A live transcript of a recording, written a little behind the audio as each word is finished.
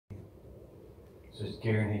Sister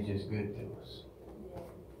Karen, He's just good to us.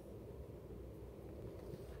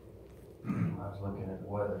 I was looking at the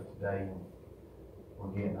weather today, and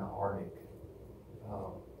we're getting an Arctic.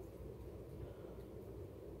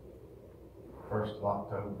 1st of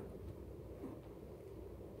October.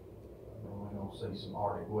 We're going to see some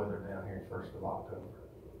Arctic weather down here 1st of October.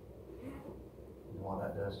 You know what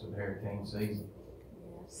that does to the hurricane season?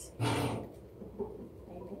 Yes.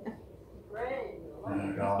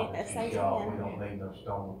 Thank God, Yes, thank God, we don't need no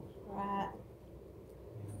storms. Right.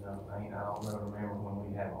 I don't remember when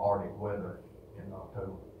we have Arctic weather in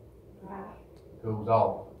October. Right. It cools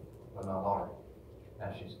off, but not Arctic.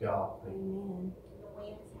 That's just God. Amen.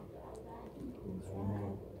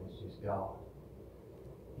 Amen. It's just God.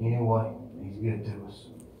 Anyway, He's good to us.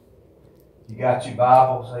 You got your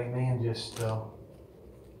Bibles, amen. Just, I'll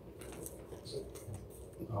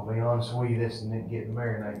be honest with you, this didn't get to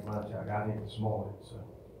marinate much. I got it this morning, so.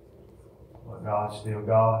 But God's still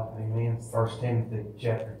God, amen. 1 Timothy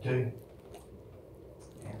chapter 2.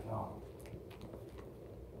 And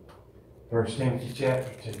 1 Timothy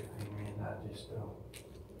chapter 2, amen.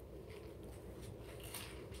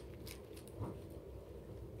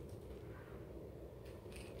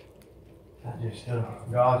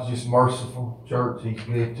 God's just merciful, church. He's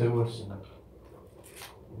good to us.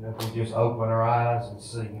 And if we just open our eyes and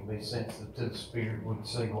see and be sensitive to the Spirit, we can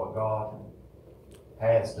see what God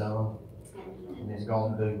has done and is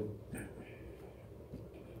going to do.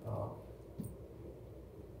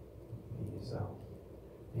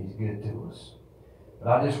 He's good to us. But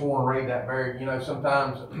I just want to read that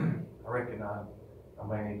sometimes I reckon I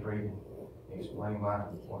may need to read and explain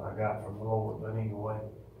what I got from the Lord. But anyway,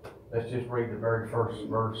 let's just read the very first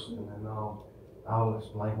verse, and then I'll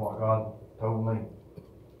explain what God told me.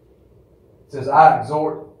 It says, I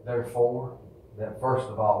exhort, therefore, that first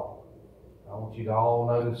of all, I want you to all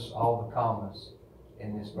notice all the commas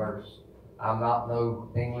in this verse. I'm not no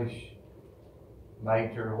English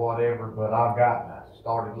major or whatever, but I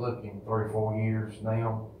started looking 3 or 4 years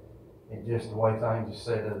now, and just the way things are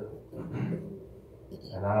set up.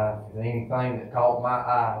 And anything that caught my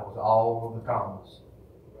eye was all of the commas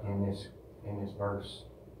in this verse.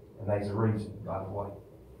 And there's a reason, by the way.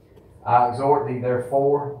 I exhort thee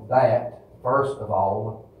therefore that, first of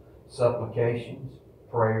all, supplications,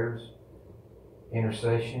 prayers,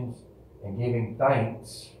 intercessions, and giving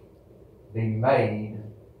thanks be made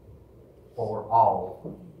for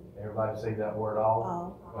all. Everybody see that word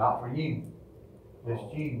all? Not for you,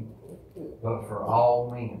 just you, but for all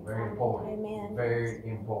men. Very important. Amen. Very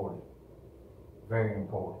important. Very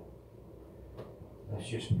important. Let's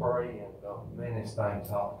just pray and man, this thing's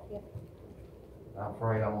hot. Yep. I'm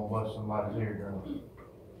afraid I'm going to bust somebody's eardrum.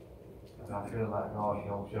 Because I feel like God's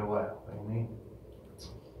going to show out. Amen.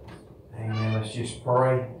 Amen. Let's just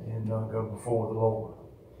pray and go before the Lord.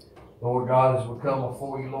 Lord God, as we come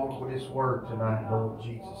before you, Lord, with this word tonight, Lord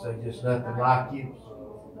Jesus, there's just nothing like you.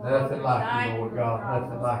 Nothing like you, Lord God.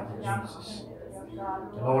 Nothing like you, Jesus.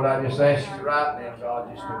 And Lord, I just ask you right now, God,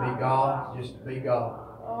 just to be God. Just to be God.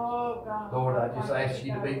 Lord, I just ask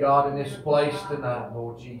you to be God in this place tonight,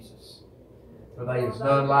 Lord Jesus. For there is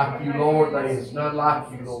none like you, Lord. There is none like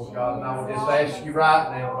you, Lord God. And I will just ask you right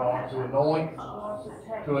now, God, to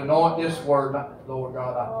anoint this word, Lord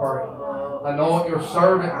God, I pray. Anoint your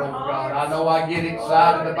servant, Lord God. I know I get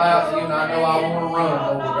excited about you, and I know I want to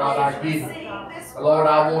run, Lord God. I get it. Lord,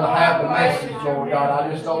 I want to have the message, Lord God.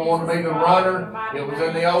 I just don't want to be the runner. It was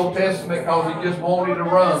in the Old Testament because he just wanted to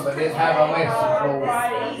run, but didn't have a message, Lord.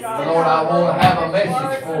 But Lord, I want to have a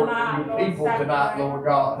message for your people tonight, Lord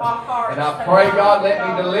God. And I pray, God, let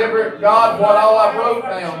me deliver it, God, what all I wrote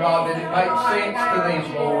down, God, that it makes sense to them,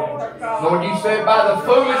 Lord. Lord, you said by the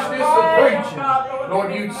foolishness of preaching,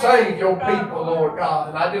 Lord, you'd save your people, Lord God.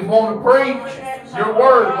 And I just want to preach your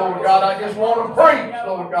word, Lord God. I just want to preach,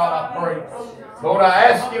 Lord God, I pray. Lord, I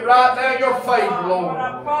ask you right now your favor, Lord.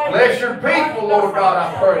 Bless your people, Lord God,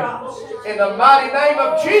 I pray. In the mighty name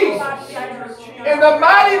of Jesus. In the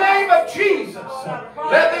mighty name of Jesus.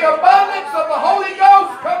 Let the abundance of the Holy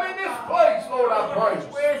Ghost come in this place, Lord, I pray.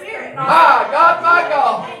 My God, my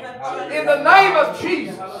God. In the name of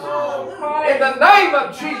Jesus. In the name of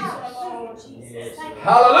Jesus.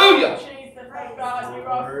 Hallelujah.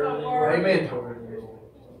 Amen.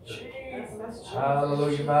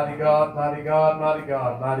 Hallelujah, mighty God, mighty God, mighty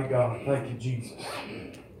God, mighty God. Thank you, Jesus.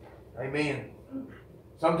 Amen.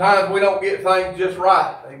 Sometimes we don't get things just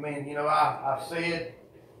right. Amen. You know, I've said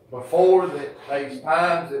before that there's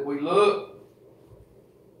times that we look,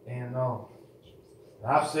 and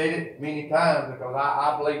I've said it many times because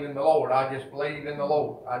I believe in the Lord. I just believe in the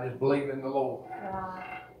Lord. I just believe in the Lord.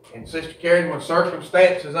 And Sister Karen, when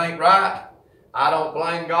circumstances ain't right, I don't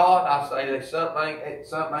blame God. I say that something ain't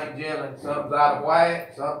gelling, something's out of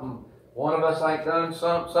whack, one of us ain't done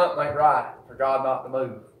something ain't right for God not to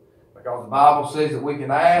move. Because the Bible says that we can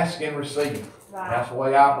ask and receive. Right. That's the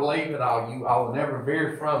way I believe it. I will never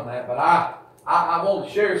veer from that. But I want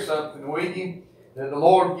to share something with you that the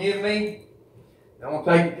Lord give me. I won't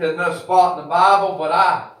take it to another spot in the Bible, but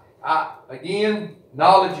again,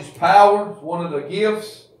 knowledge is power. It's one of the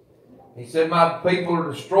gifts. He said, my people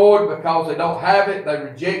are destroyed because they don't have it. They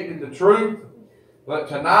rejected the truth. But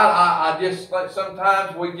tonight, I just think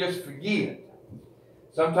sometimes we just forget.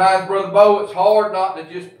 Sometimes, Brother Bo, it's hard not to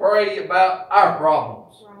just pray about our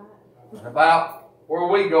problems. Right. About where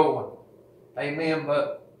we going. Amen.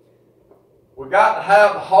 But we got to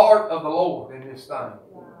have the heart of the Lord in this thing.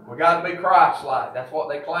 Right. We got to be Christ-like. That's what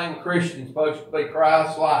they claim Christians supposed to be,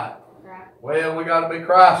 Christ-like. Right. Well, we got to be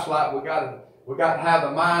Christ-like. We got to have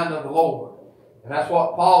the mind of the Lord. And that's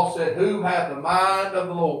what Paul said, who have the mind of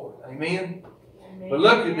the Lord. Amen. Amen. But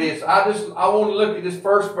look at this. I want to look at this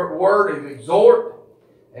first word of exhort.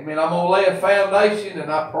 Amen. I'm going to lay a foundation and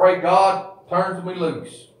I pray God turns me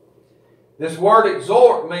loose. This word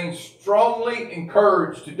exhort means strongly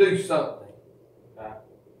encourage to do something.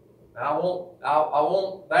 I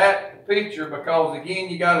want that picture because again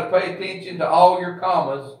you got to pay attention to all your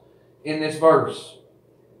commas in this verse.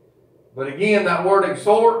 But again, that word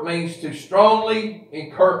exhort means to strongly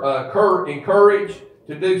encourage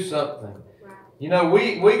to do something. You know,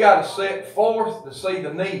 we got to set forth to see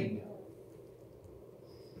the need.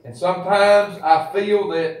 And sometimes I feel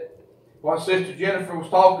that what Sister Jennifer was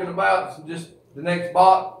talking about, just the next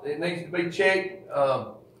box, it needs to be checked.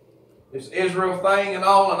 This Israel thing and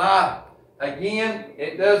all. And again,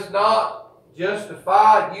 it does not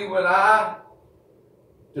justify you and I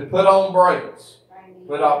to put on brakes.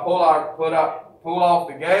 Pull off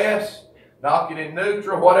the gas, knock it in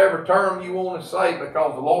neutral, whatever term you want to say,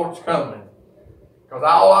 because the Lord's coming. Because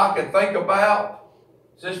all I can think about,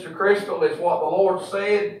 Sister Crystal, is what the Lord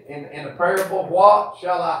said in the parable, what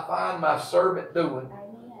shall I find my servant doing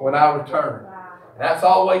when I return? And that's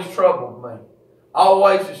always troubled me.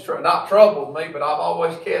 Always is not troubled me, but I've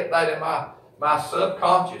always kept that in my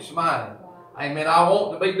subconscious mind. Amen. I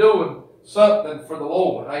want to be doing something for the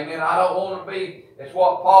Lord. Amen. I don't want to be, it's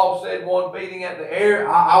what Paul said, one beating at the air.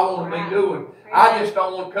 I want to be doing. I just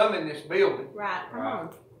don't want to come in this building. Right. Come on.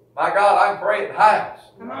 My God, I can pray at the house.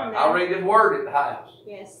 Come on, I'll read His Word at the house.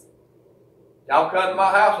 Yes. Y'all come to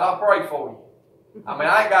my house, I'll pray for you. I mean,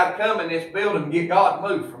 I ain't got to come in this building and get God to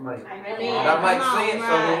move for me. Amen. That makes sense. Right.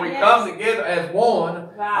 So when we come together as one,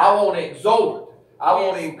 I want to exhort. I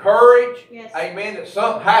want to encourage, amen, that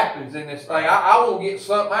something happens in this thing. I want to get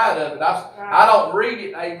something out of it. I don't read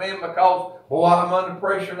it, amen, because, boy, I'm under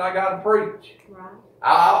pressure and I got to preach. Right.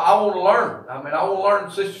 I want to learn. I mean, I want to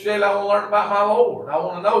learn, Sister Shelley, I want to learn about my Lord. I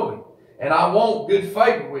want to know Him. And I want good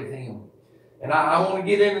favor with Him. And I want to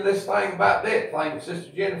get into this thing about that thing that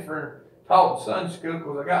Sister Jennifer taught in Sunday school,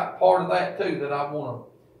 because I got part of that too that I want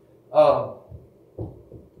to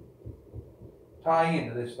tie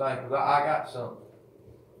into this thing, because I got something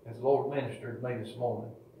as the Lord ministered to me this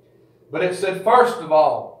morning. But it said, first of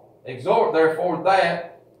all, exhort therefore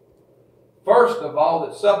that, first of all,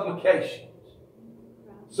 that supplications.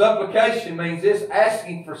 Supplication means this,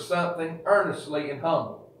 asking for something earnestly and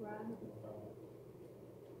humble.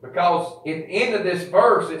 Because at the end of this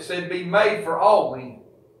verse, it said, be made for all men.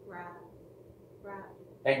 Right. Right.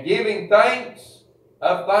 And giving thanks,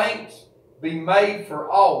 be made for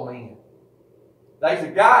all men. There's a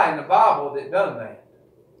guy in the Bible that done that.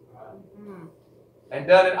 Mm-hmm. And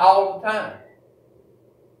done it all the time.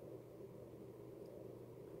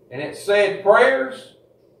 And it said prayers.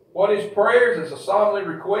 What is prayers? It's a solemn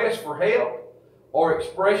request for help or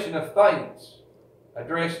expression of thanks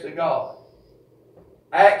addressed to God.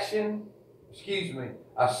 A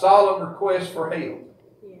solemn request for help.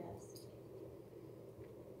 Yes.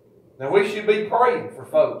 Now we should be praying for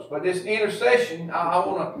folks, but this intercession, I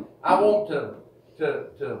want to.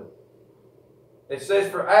 It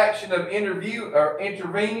says for action of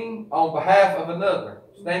intervening on behalf of another,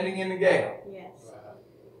 standing in the gap. Yes.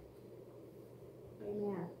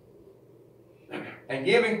 Amen. And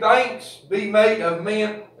giving thanks be made of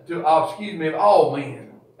of all men.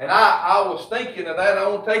 And I was thinking of that.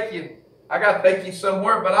 I got to take you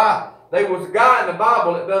somewhere, but there was a guy in the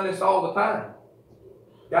Bible that done this all the time.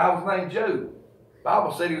 The guy was named Job. The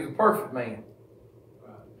Bible said he was a perfect man.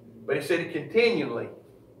 But he said he continually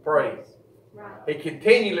prayed. Right. He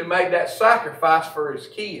continually made that sacrifice for his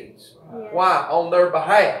kids. Yes. Why? On their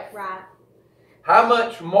behalf. Right. How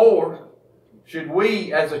much more should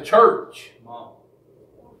we as a church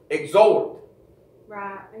exhort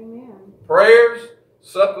Right. Amen. Prayers,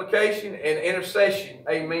 supplication, and intercession.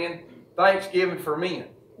 Amen. Thanksgiving for men.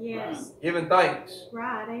 Yes. Giving thanks.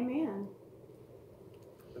 Right. Amen.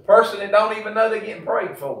 The person that don't even know they're getting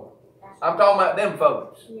prayed for. I'm talking about them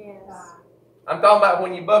folks. Yes. I'm talking about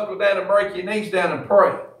when you buckle down and break your knees down and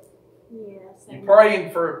pray. Yes. You're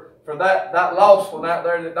praying for that lost one out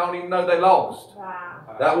there that don't even know they lost.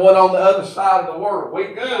 Right. That one on the other side of the world.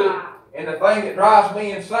 We good. And the thing that drives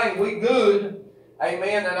me insane, we good.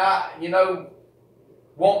 Amen. And I,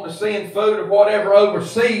 wanting to send food or whatever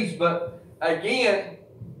overseas. But again,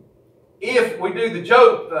 if we do the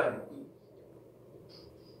Job thing.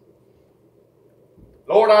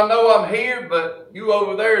 Lord, I know I'm here, but you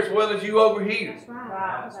over there as well as you over here. That's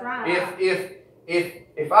right. That's right.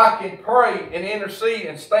 If I can pray and intercede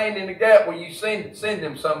and stand in the gap, will you send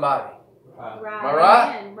them somebody? Right. Am I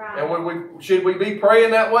right? Amen. Right. And should we be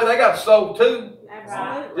praying that way? They got a soul too.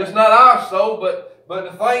 Absolutely. Just not our soul, but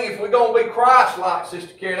the thing, if we're going to be Christ-like,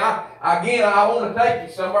 Sister Karen, I want to take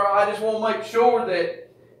you somewhere. I just want to make sure that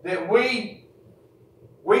we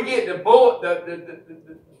get the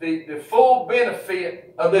full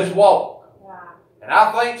benefit of this walk. Right. And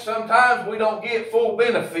I think sometimes we don't get full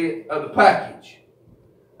benefit of the package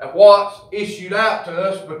of what's issued out to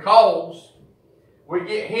us because we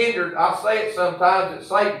get hindered. I say it sometimes that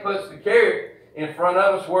Satan puts the carrot in front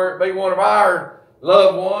of us, where it be one of our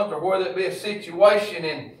loved ones or whether it be a situation.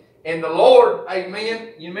 And the Lord,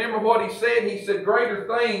 amen, you remember what He said? He said greater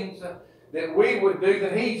things that we would do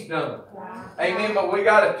than He's done. Right. Amen. But we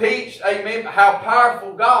got to teach, amen, how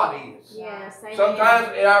powerful God is. Yes. Amen.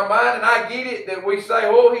 Sometimes in our mind, and I get it, that we say,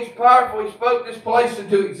 oh, He's powerful. He spoke this place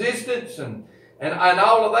into existence. And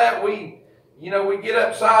all of that, we get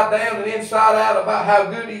upside down and inside out about how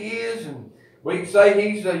good He is. And we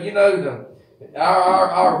say He's,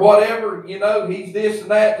 our whatever, He's this and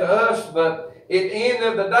that to us. But at the end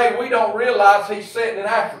of the day, we don't realize He's sitting in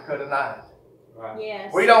Africa tonight. Right.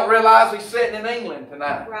 Yes. We don't realize He's sitting in England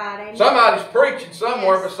tonight. Right. Amen. Somebody's preaching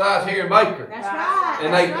somewhere Yes. besides here in Baker. That's right.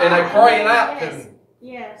 And they praying out to Yes. Him.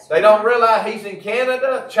 Yes. They don't realize He's in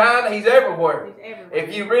Canada, China, He's everywhere. He's everywhere.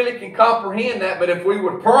 If you really can comprehend that, but if we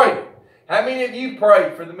would pray, how many of you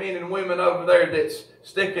prayed for the men and women over there that's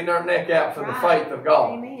sticking their neck out for the faith of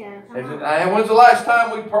God? Amen. And when's the last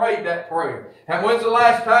time we prayed that prayer? And when's the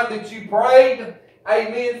last time that you prayed,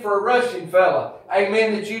 amen, for a Russian fella,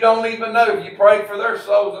 amen, that you don't even know? You prayed for their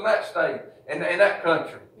souls in that state, in that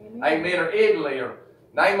country, amen, or Italy, or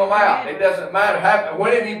name them out. It doesn't matter.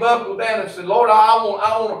 Whenever you buckled down and said, Lord, I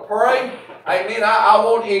want to pray, amen, I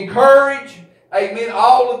want to encourage, amen,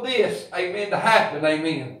 all of this, amen, to happen,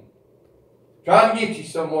 amen. Trying to get you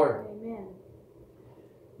somewhere. Amen.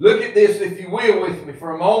 Look at this, if you will, with me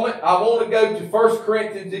for a moment. I want to go to 1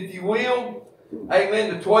 Corinthians, if you will,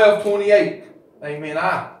 amen, to 12:28. Amen.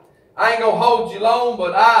 I ain't going to hold you long,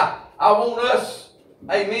 but I want us,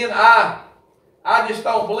 amen, I just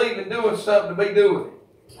don't believe in doing something to be doing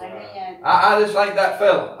it. Amen. I just ain't that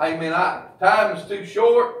fella. Amen. Time is too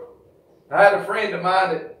short. I had a friend of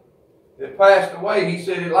mine that passed away. He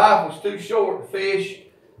said that life was too short to fish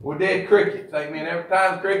with dead crickets. Amen. Every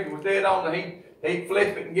time the cricket was dead on he'd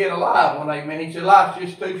flip it and get a live one. Amen. He said life's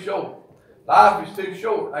just too short. Life is too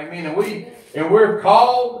short. Amen. And we're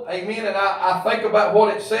called. Amen. And I think about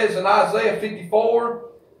what it says in Isaiah 54.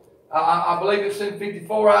 I believe it's in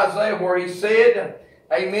 54 Isaiah where He said,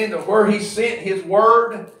 amen, that where He sent His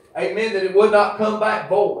word, amen, that it would not come back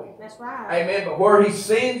void. That's right. Amen. But where He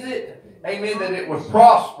sends it, amen, that it would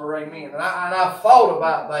prosper. Amen. And I've thought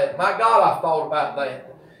about that. My God, I've thought about that.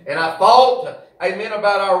 And I thought, amen,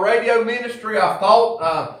 about our radio ministry. I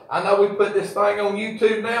thought, I know we put this thing on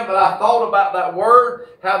YouTube now, but I thought about that word,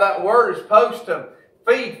 how that word is supposed to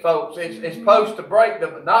feed folks. It's supposed to break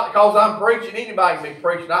them. Not because I'm preaching, anybody can be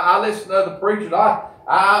preaching. I listen to other preachers.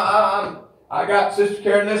 I got Sister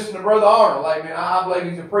Karen listening to Brother Arnold. Amen. I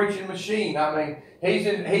believe he's a preaching machine. I mean,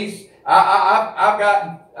 I've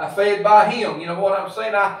gotten fed by him. You know what I'm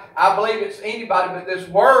saying? I believe it's anybody, but this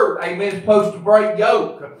word, amen, is supposed to break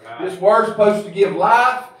yoke. This word is supposed to give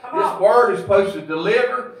life. This word is supposed to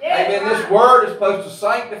deliver. Amen. This word is supposed to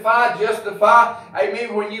sanctify, justify.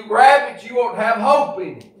 Amen. When you grab it, you won't have hope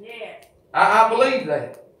in it. Yeah. I believe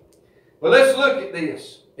that. But let's look at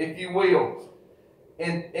this, if you will.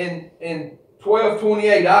 In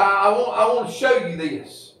 12:28, I want to show you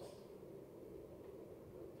this.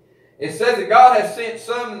 It says that God has sent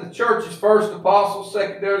some in the churches, first apostles,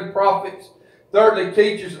 secondarily prophets, thirdly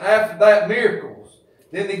teachers, and after that miracles,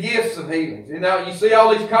 then the gifts of healings. And now you see all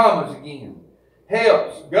these commas again.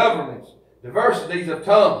 Helps, governments, diversities of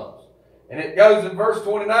tongues. And it goes in verse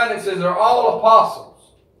 29, it says they're all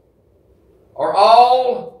apostles. Are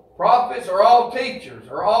all prophets, are all teachers,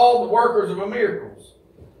 are all the workers of miracles?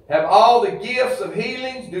 Have all the gifts of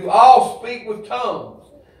healings? Do all speak with tongues?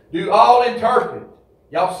 Do all interpret?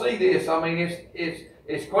 Y'all see this? I mean,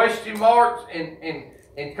 it's question marks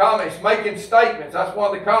and comments, making statements. That's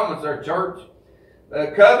one of the comments there, church.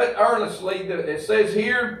 Covet earnestly, it says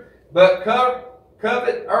here, but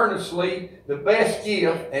covet earnestly the best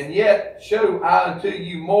gift, and yet show I unto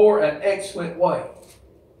you more an excellent way.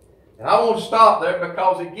 And I want to stop there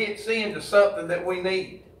because it gets into something that we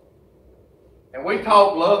need. And we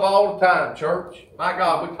talk love all the time, church. My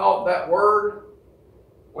God, we talk that word.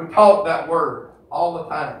 We talk that word all the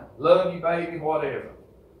time. Love you, baby, whatever.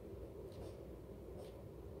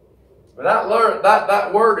 But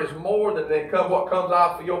that word is more than what comes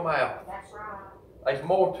out of your mouth. That's right. There's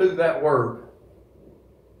more to that word.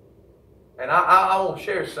 And I want to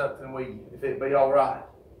share something with you, if it be all right.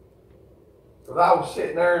 Because I was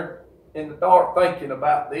sitting there in the dark thinking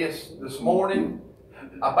about this morning,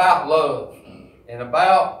 about love, and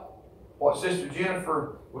about what Sister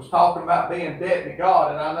Jennifer was talking about being debt to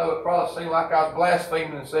God. And I know it probably seemed like I was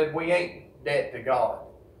blaspheming and said we ain't debt to God.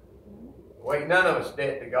 We ain't none of us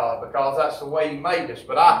debt to God because that's the way He made us.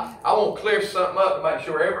 But I want to clear something up to make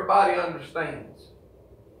sure everybody understands.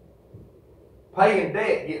 Paying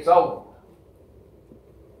debt gets old.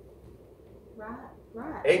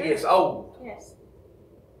 Right. It gets old. Yes.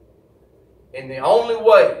 And the only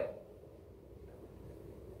way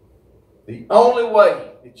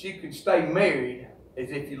that you can stay married is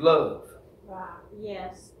if you love. Right.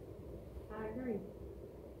 Yes. I agree.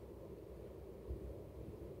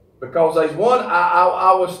 Because there's one,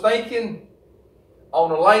 I was thinking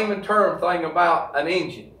on a layman term thing about an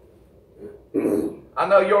engine. I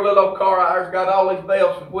know your little old car out there's got all these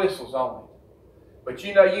bells and whistles on it. But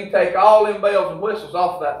you know, you can take all them bells and whistles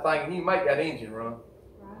off of that thing and you make that engine run.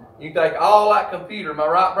 Right. You can take all that computer, am I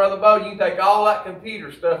right, Brother Bo? You can take all that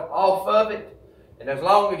computer stuff off of it. And as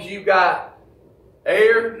long as you got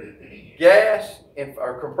air, gas,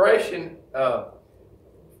 or compression,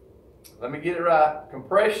 let me get it right,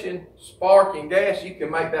 compression, spark, and gas, you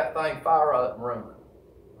can make that thing fire up and run.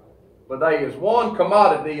 But there is one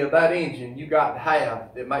commodity of that engine you got to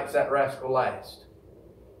have that makes that rascal last.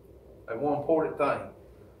 That's one important thing.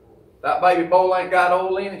 That baby boy ain't got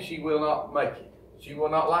oil in it, she will not make it. She will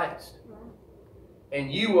not last.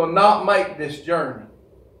 And you will not make this journey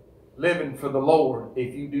living for the Lord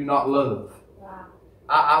if you do not love.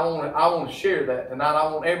 I want to share that tonight.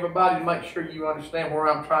 I want everybody to make sure you understand where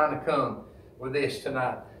I'm trying to come with this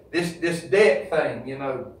tonight. This debt thing, you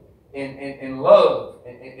know, and love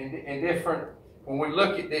and different. When we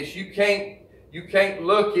look at this, you can't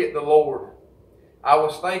look at the Lord. I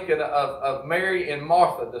was thinking of Mary and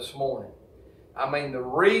Martha this morning. I mean, the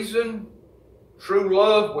reason true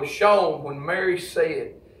love was shown when Mary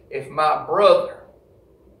said, if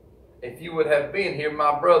you would have been here,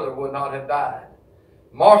 my brother would not have died.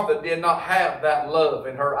 Martha did not have that love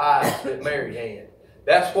in her eyes that Mary had.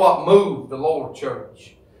 That's what moved the Lord,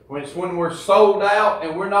 church. When we're sold out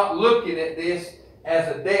and we're not looking at this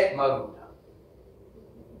as a debt mode.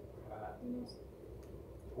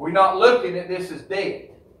 We're not looking at this as debt.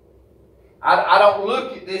 I don't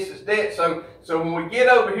look at this as debt. So when we get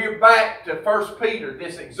over here back to 1 Peter,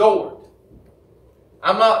 this exhort,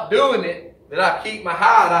 I'm not doing it that I keep my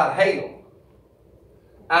hide out of hell.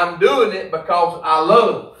 I'm doing it because I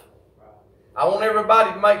love. I want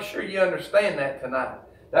everybody to make sure you understand that tonight.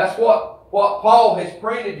 That's what Paul has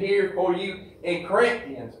printed here for you in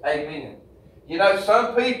Corinthians. Amen. You know,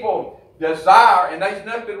 some people desire, and there's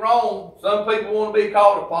nothing wrong. Some people want to be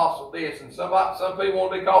called apostle this, and some people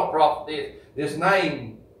want to be called prophet this. This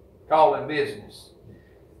name calling business.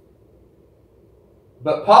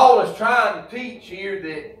 But Paul is trying to teach here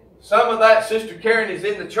that some of that, Sister Karen, is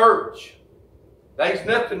in the church. There's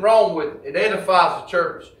nothing wrong with it. It edifies the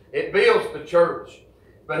church. It builds the church.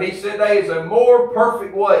 But he said there is a more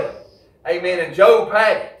perfect way. Amen. And Job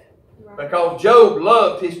had it. Because Job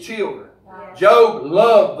loved his children. Right. Job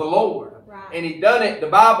loved the Lord. Right. And he done it. The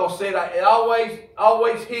Bible said it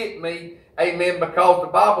always hit me. Amen. Because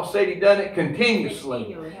the Bible said he done it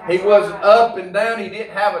continuously. He wasn't up and down. He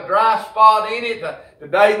didn't have a dry spot in it.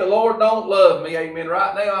 Today the Lord don't love me. Amen.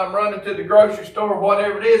 Right now I'm running to the grocery store,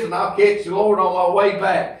 whatever it is, and I'll catch the Lord on my way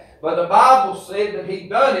back. But the Bible said that he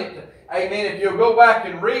done it. Amen. If you'll go back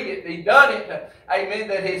and read it, he done it. Amen.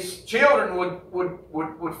 That his children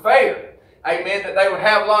would fare. Amen. That they would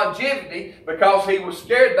have longevity because he was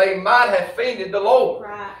scared they might have offended the Lord.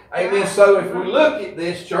 Right. Amen. So if we look at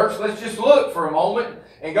this, church, let's just look for a moment.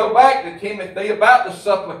 and go back to Timothy about the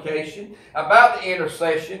supplication, about the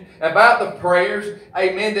intercession, about the prayers.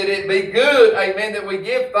 Amen. That it be good. Amen. That we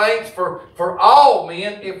give thanks for all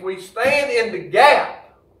men if we stand in the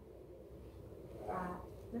gap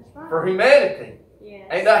That's right. for humanity. Yes.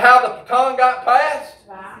 Ain't that how the baton got passed?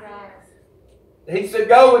 Right. He said,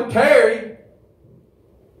 go and tarry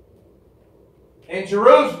in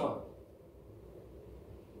Jerusalem.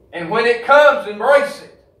 And when it comes, embrace it.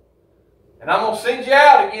 And I'm going to send you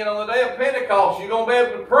out again on the day of Pentecost. You're going to be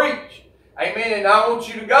able to preach. Amen. And I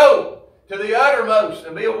want you to go to the uttermost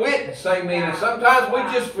and be a witness. Amen. And sometimes we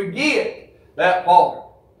just forget that part.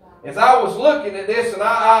 As I was looking at this, and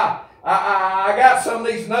I got some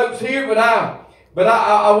of these notes here, but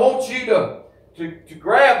I want you to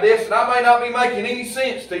grab this, and I may not be making any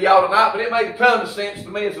sense to y'all tonight, but it made a ton of sense to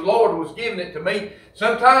me as the Lord was giving it to me.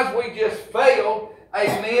 Sometimes we just fail,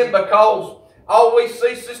 amen, because all we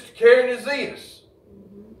see Sister Karen is this.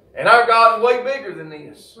 And our God is way bigger than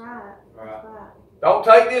this. Right. Right. Don't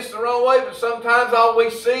take this the wrong way, but sometimes all we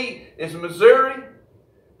see is Missouri,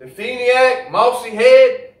 the Funiac, Mossy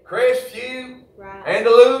Head, Crestview, Right.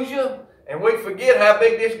 Andalusia, and we forget how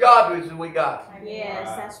big this God is that we got. Yes,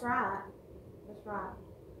 that's right. That's right.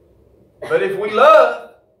 But if we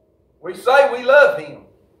love, we say we love Him.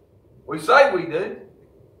 We say we do.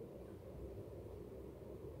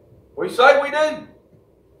 We say we do.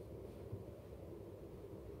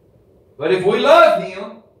 But if we love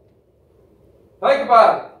Him, think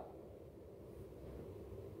about it.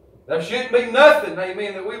 There shouldn't be nothing,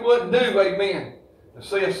 amen, that we wouldn't do, amen, to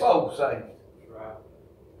see a soul saved. Right.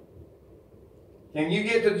 Can you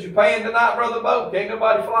get to Japan tonight, Brother Bo? Can't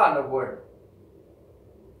nobody fly nowhere.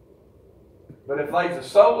 But if there's a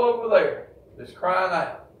soul over there that's crying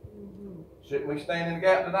out, shouldn't we stand in the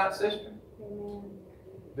gap tonight, sister?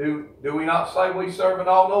 Amen. Do we not say we serve an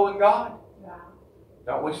all-knowing God? Right.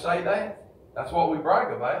 Don't we say that? That's what we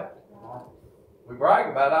brag about. We brag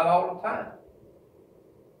about that all the time.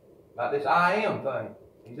 About this I am thing.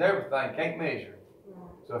 He's everything, can't measure. Right.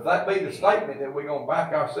 So if that be the statement that we're going to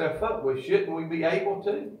back ourselves up with, shouldn't we be able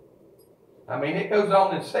to? I mean, it goes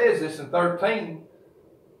on and says this in 13.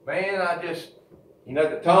 Man,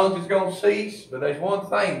 the tongues is going to cease, but there's one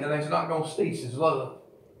thing that is not going to cease is love.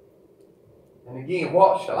 And again,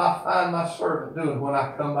 what shall I find my servant doing when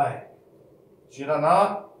I come back? Should I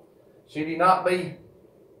not? Should he not be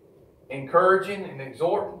encouraging and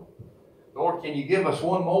exhorting? Lord, can you give us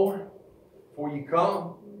one more before you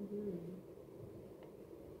come?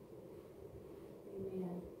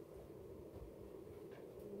 Amen.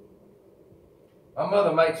 My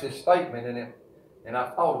mother makes this statement, and I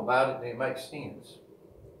thought about it, and it makes sense.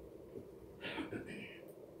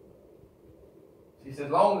 She says,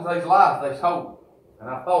 as long as there's life, there's hope. And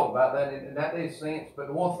I thought about that, and that makes sense. But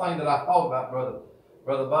the one thing that I thought about,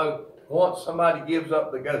 Brother Bo, once somebody gives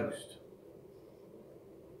up the ghost,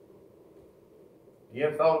 you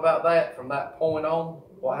ever thought about that from that point on?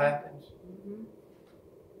 What happens? Mm-hmm.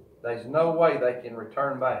 There's no way they can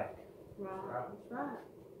return back. Right. That's right.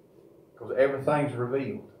 Because everything's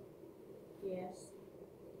revealed. Yes.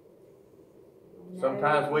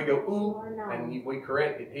 Sometimes we go, ooh, and we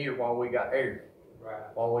correct it here while we got air.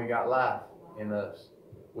 Right. While we got life in us.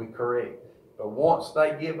 We correct. But once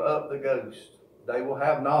they give up the ghost, they will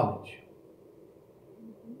have knowledge.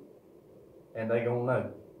 And they're going to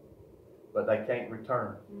know. But they can't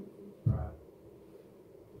return. Right.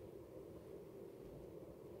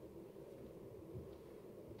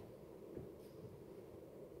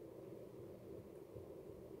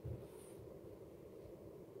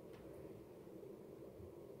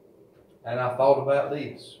 And I thought about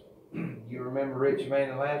this. You remember rich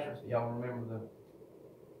man and Lazarus? Y'all remember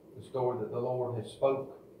the story that the Lord has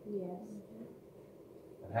spoke? Yes.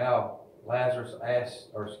 And how Lazarus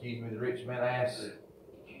asked, the rich man asked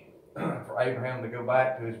for Abraham to go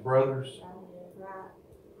back to his brothers. Right.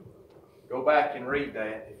 Go back and read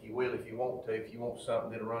that, if you will, if you want to. If you want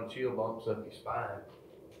something that'll run chill bumps up your spine.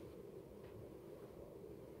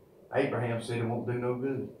 Abraham said it won't do no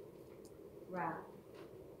good. Right.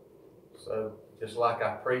 So, just like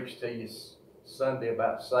I preached to you Sunday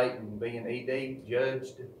about Satan being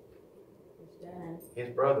judged, It's done. his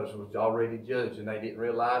brothers was already judged and they didn't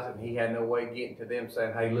realize it, and he had no way of getting to them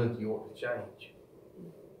saying, hey, look, you ought to change.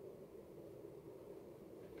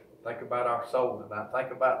 Think about our soul tonight.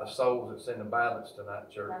 Think about the souls that's in the balance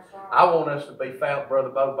tonight, church. Right. I want us to be found, Brother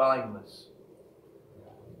Bo, blameless.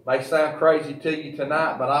 May sound crazy to you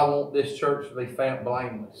tonight, but I want this church to be found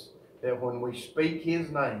blameless. That when we speak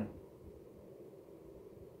His name,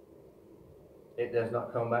 it does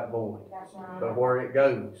not come back void. That's right. But where it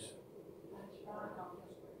goes, That's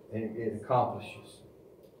right. it accomplishes.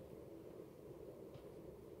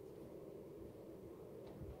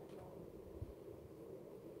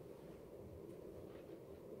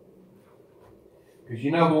 Because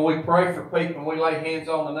you know when we pray for people and we lay hands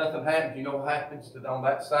on them and nothing happens, you know what happens on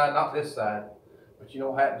that side? Not this side, but you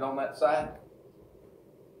know what happens on that side?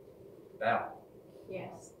 Doubt.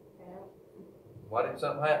 Yes. Why didn't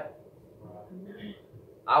something happen?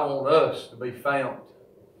 I want us to be found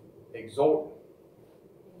exhorting.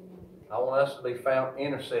 I want us to be found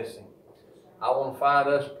intercessing. I want to find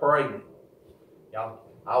us praying. Y'all,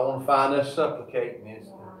 I want to find us supplicating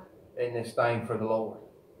in this thing for the Lord.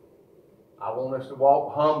 I want us to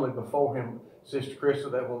walk humbly before Him, Sister Crystal,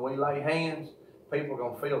 that when we lay hands, people are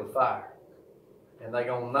going to feel the fire. And they're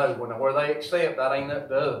going to know where they accept, that ain't up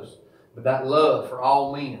to us. But that love for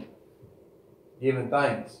all men. Giving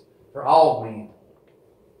thanks for all men.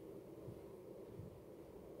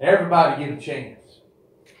 Everybody get a chance.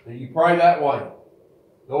 Do you pray that way?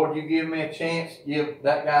 Lord, you give me a chance, give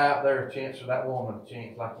that guy out there a chance or that woman a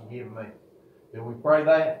chance like you give me. Do we pray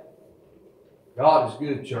that? God is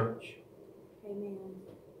good, church. Amen.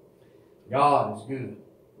 God is good.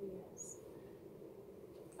 Yes.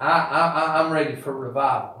 I'm ready for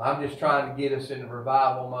revival. I'm just trying to get us in a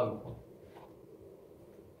revival mode.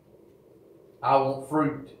 I want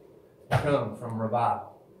fruit to come from revival.